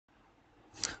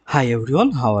Hi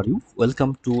everyone, how are you?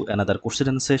 Welcome to another question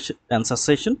and answer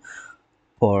session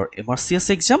for MRCS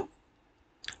exam.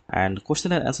 And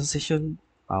question and answer session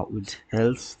will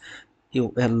help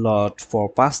you a lot for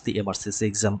pass the MRCS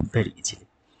exam very easily.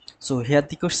 So here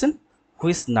the question: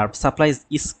 which nerve supplies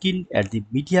skin at the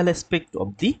medial aspect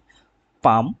of the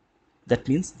palm? That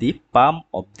means the palm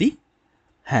of the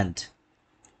hand.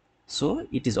 So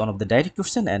it is one of the direct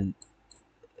question, and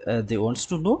they wants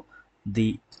to know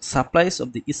the supplies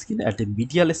of the skin at the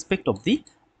medial aspect of the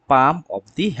palm of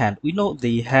the hand. We know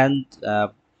the hand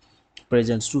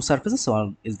presents two surfaces.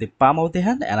 One is the palm of the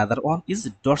hand, another one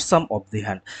is dorsum of the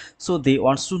hand. So they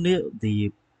wants to know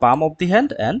the palm of the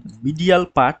hand and medial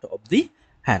part of the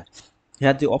hand.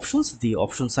 Here the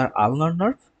options are ulnar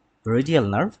nerve, radial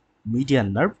nerve,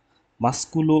 median nerve,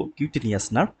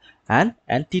 musculocutaneous nerve, and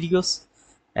anterior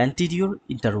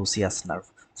interosseous nerve.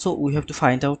 So we have to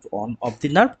find out one of the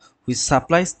nerve which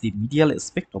supplies the medial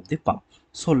aspect of the palm.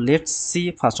 So let's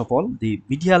see first of all the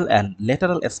medial and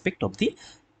lateral aspect of the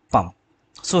palm.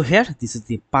 So here this is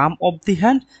the palm of the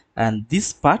hand, and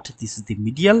this is the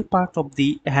medial part of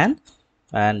the hand,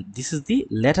 and this is the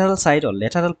lateral side or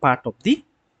lateral part of the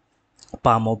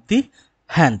palm of the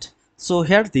hand. So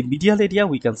here the medial area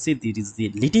we can see there is the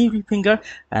little finger,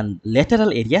 and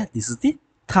lateral area this is the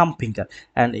thumb finger.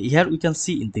 And here we can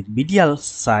see in the medial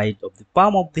side of the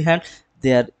palm of the hand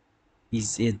there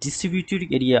is a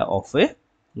distributed area of a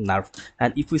nerve.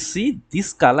 And if we see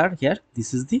this color here,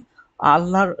 this is the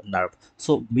ulnar nerve.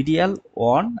 So medial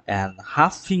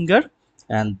 1.5 finger,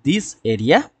 and this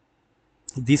area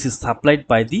this is supplied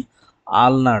by the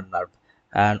ulnar nerve.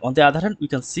 And on the other hand we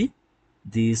can see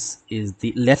this is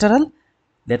the lateral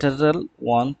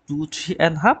 1 2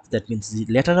 3.5, that means the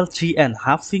lateral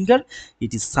 3.5 finger,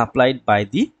 it is supplied by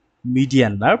the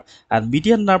median nerve. And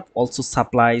median nerve also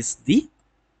supplies the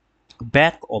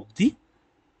back of the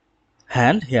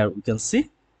hand. Here we can see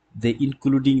they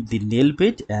including the nail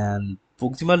bed and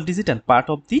proximal digit and part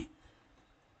of the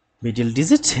medial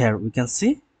digit. Here we can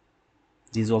see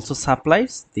this also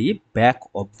supplies the back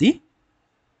of the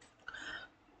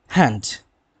hand.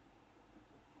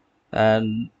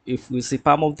 And if we see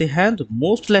palm of the hand,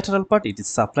 most lateral part it is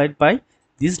supplied by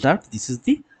this nerve. This is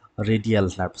the radial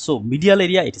nerve. So medial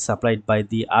area it is supplied by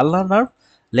the ulnar nerve,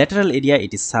 lateral area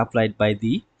it is supplied by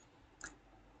the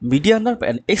median nerve,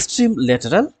 and extreme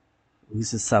lateral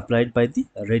which is supplied by the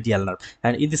radial nerve.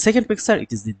 And in the second picture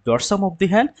it is the dorsum of the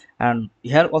hand, and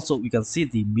here also we can see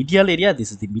the medial area.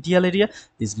 This is the medial area.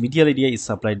 This medial area is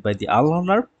supplied by the ulnar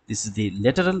nerve. This is the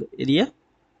lateral area,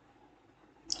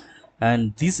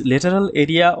 and this lateral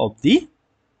area of the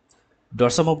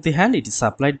dorsum of the hand it is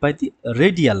supplied by the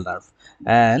radial nerve.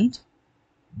 And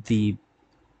the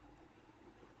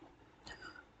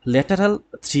lateral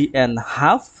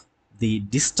 3.5, the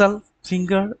distal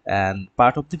finger and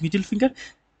part of the middle finger,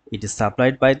 it is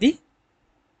supplied by the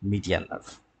median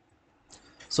nerve.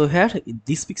 So here in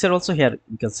this picture also, here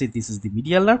you can see this is the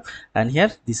medial nerve, and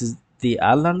here this is the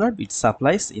ulnar nerve. It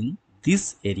supplies in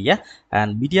this area,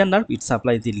 and median nerve it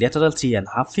supplies the lateral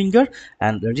 3.5 finger,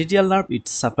 and radial nerve it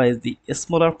supplies the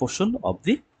smaller portion of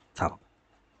the thumb.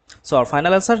 So our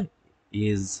final answer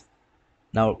is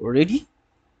now ready.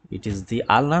 It is the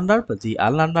ulnar nerve. The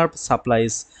ulnar nerve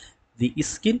supplies the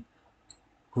skin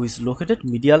which is located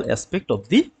medial aspect of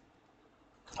the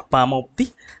palm of the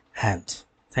hand.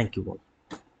 Thank you all.